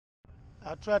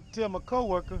I tried to tell my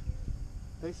coworker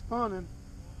they spawning,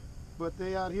 but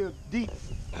they out here deep.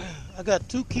 I got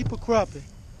 2 keeper crappie.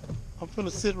 I'm finna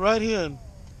sit right here and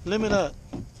limit out.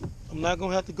 I'm not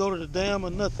gonna have to go to the dam or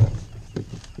nothing.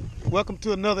 Welcome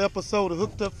to another episode of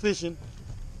Hooked Up Fishing.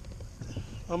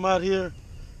 I'm out here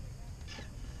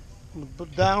on the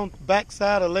down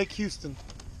backside of Lake Houston,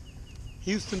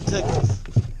 Texas.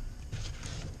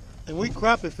 And we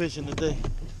crappie fishing today.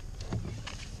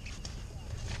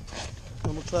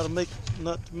 I'm gonna try to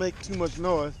not to make too much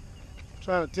noise. I'm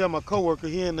trying to tell my coworker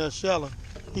here in there shallow.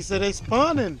 He said they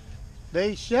spawning.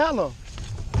 They shallow.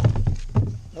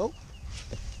 Nope.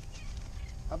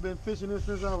 I've been fishing this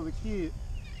since I was a kid.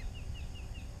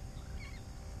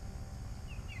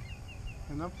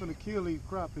 And I'm finna kill these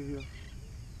crappie here.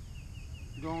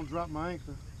 Gonna drop my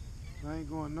anchor. I ain't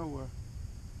going nowhere.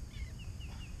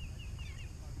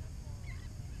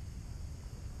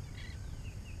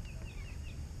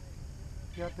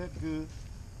 Got that good.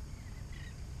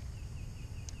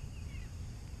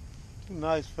 2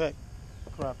 nice fat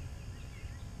crappie.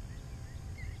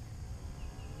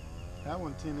 That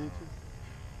one 10 inches.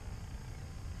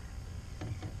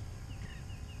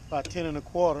 About 10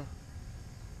 1/4.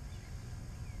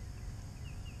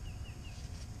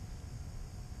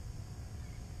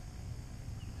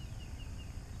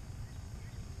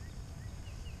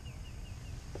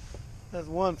 That's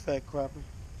one fat crappie.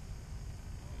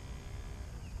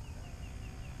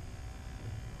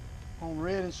 On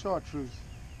red and chartreuse.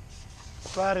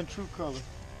 Tried and true color.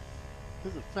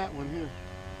 There's a fat one here.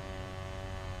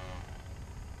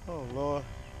 Oh Lord.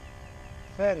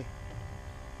 Fatty.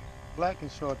 Black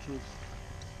and chartreuse.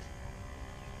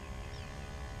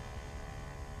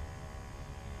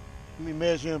 Let me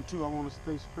measure him too. I want to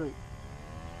stay straight.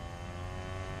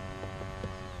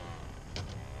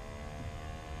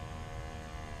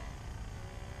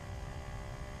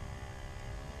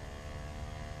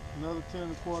 Another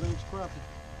 10 1/4 inch crappie.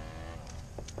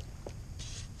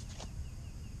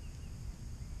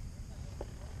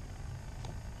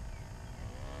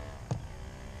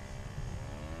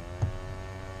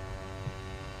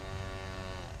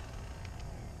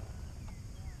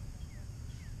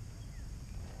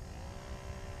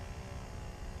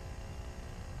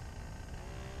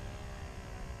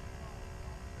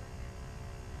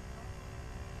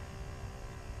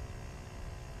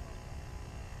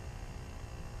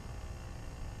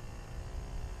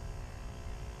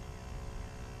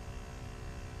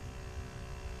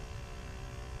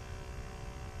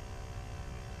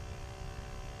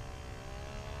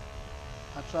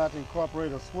 I tried to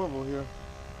incorporate a swivel here,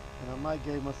 and I might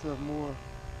give myself more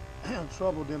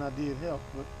trouble than I did help,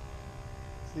 but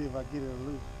see if I get it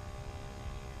loose.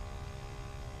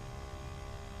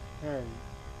 There you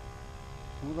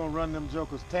go. We're gonna run them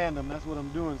jokers tandem. That's what I'm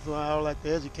doing, so I would like to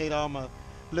educate all my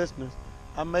listeners.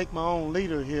 I make my own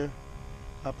leader here.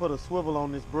 I put a swivel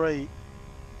on this braid,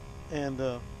 and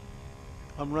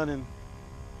I'm running,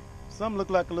 some look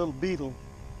like a little beetle,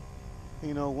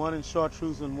 you know, one in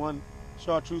chartreuse and one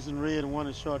chartreuse and red and one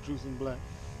in chartreuse and black.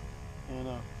 And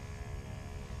I'm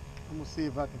gonna see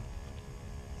if I can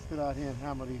sit out here and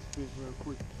hammer these fish real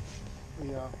quick for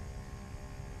y'all.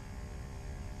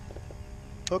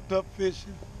 Hooked Up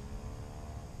Fishing,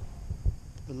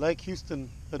 the Lake Houston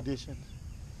edition.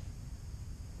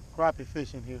 Crappie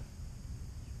fishing here.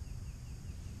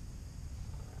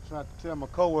 Tried to tell my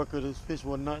coworker this fish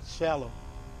was not shallow.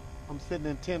 I'm sitting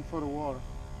in 10 foot of water.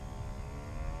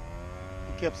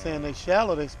 He kept saying they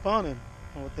shallow, they spawning.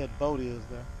 I don't know what that boat is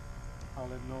there. All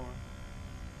that noise.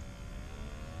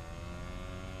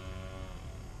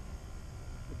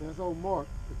 But that's old Mark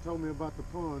that told me about the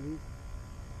pond. He's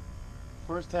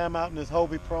first time out in this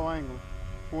Hobie Pro Angler,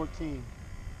 14.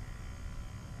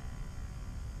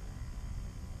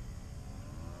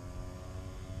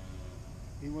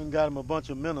 He went and got him a bunch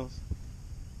of minnows.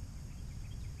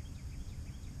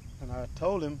 And I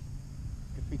told him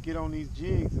if we get on these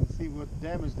jigs and see what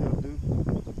damage they'll do,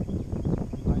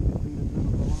 he might just leave the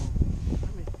minnows alone.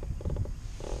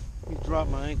 Let me drop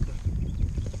my anchor.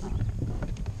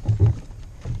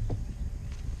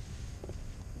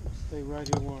 Stay right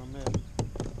here where I'm at.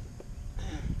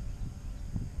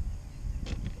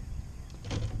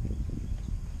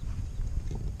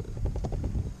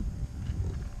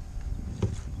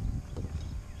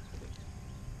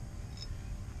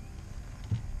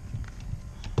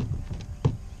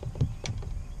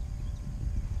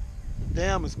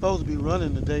 Dam is supposed to be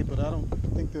running today, but I don't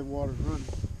think that water's running.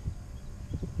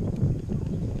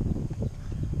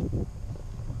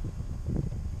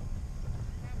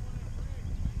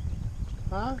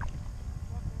 Huh?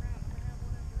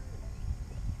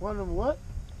 One of them what?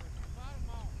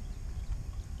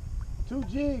 2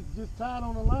 jigs just tied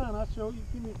on the line. I'll show you.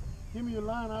 Give me your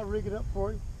line. I'll rig it up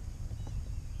for you.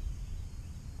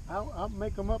 I'll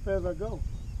make them up as I go.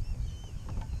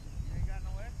 You ain't got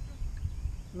no extra?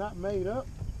 Not made up.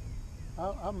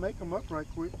 I'll make them up right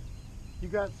quick. You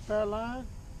got spare line?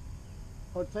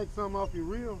 Or take some off your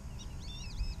reel?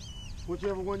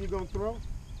 Whichever one you're going to throw.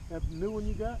 That new one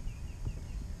you got?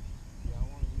 Yeah, I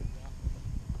want to use that.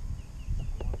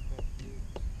 I want that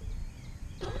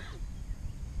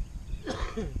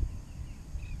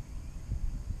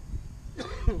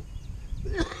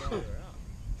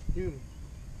Excuse me.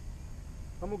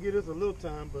 I'm going to give this a little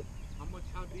time, but...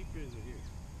 How deep is it here?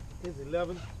 It's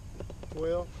 11,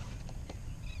 12.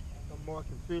 I'm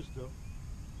marking fish though.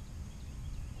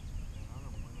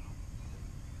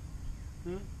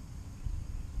 Hmm?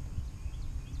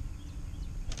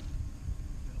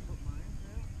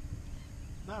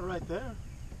 Not right there.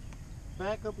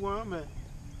 Back up where I'm at.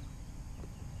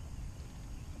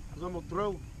 Cause I'm gonna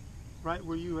throw right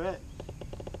where you at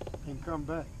and come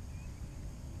back.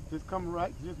 Just come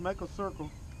right, just make a circle.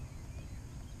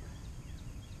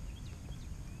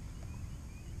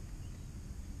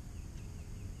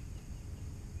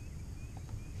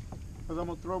 Cause I'm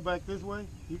gonna throw back this way.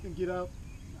 You can get out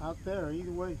there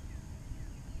either way.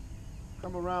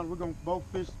 Come around, we're gonna both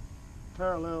fish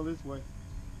parallel this way.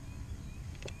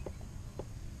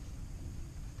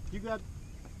 You got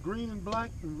green and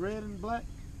black and red and black?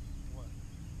 What?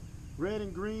 Red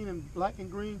and green and black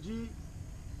and green jigs?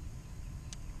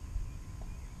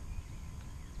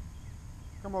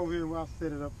 Come over here and I'll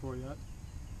set it up for you.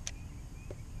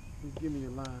 Just give me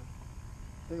your line.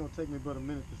 It's gonna take me about a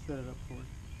minute to set it up for you.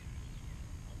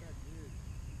 I got jigs.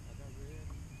 I got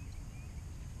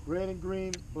red. Red and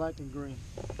green, black and green.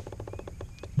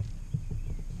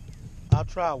 I'll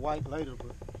try white later,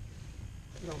 but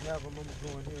if you don't have them, I'm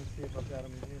gonna go in here and see if I got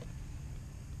them in here.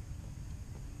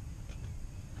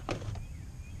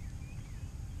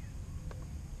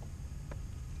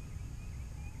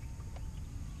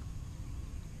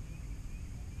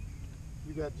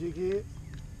 You got jig heads?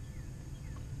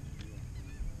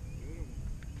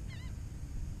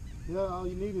 Yeah, all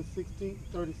you need is 16th,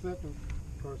 32nd,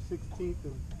 or 16th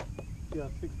and, yeah,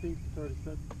 16th to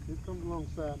 32nd. It comes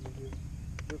alongside me here.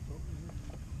 Just over here.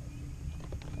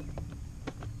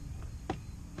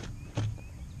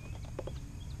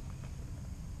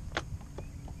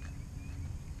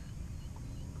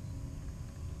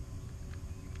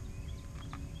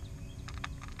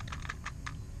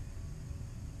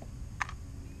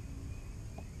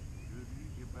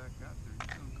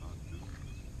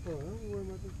 Oh, don't worry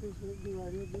about this fish. Let's do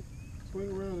right here. Just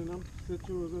swing around and I'm set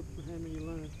yours up and hand me your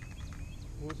line.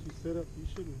 Once you set up, you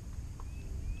shouldn't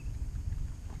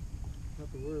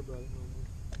have to worry about it no more.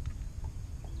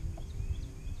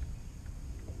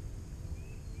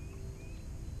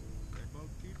 They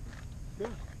both keepers?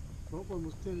 Yeah. Both of them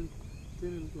was 10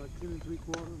 like 10 and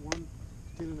 3/4. One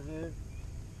 10 and a half.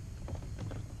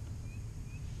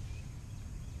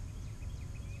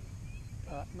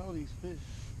 I know these fish.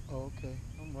 Oh, okay.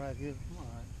 I'm right here. I'm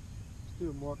alright.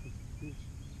 Still marking fish.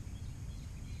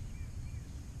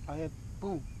 I had,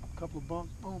 boom, a couple of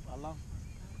bumps, boom, I lost my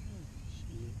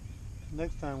shit.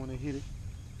 Next time when they hit it,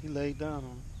 he laid down on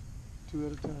it. 2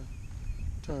 at a time.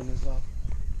 Turn this off.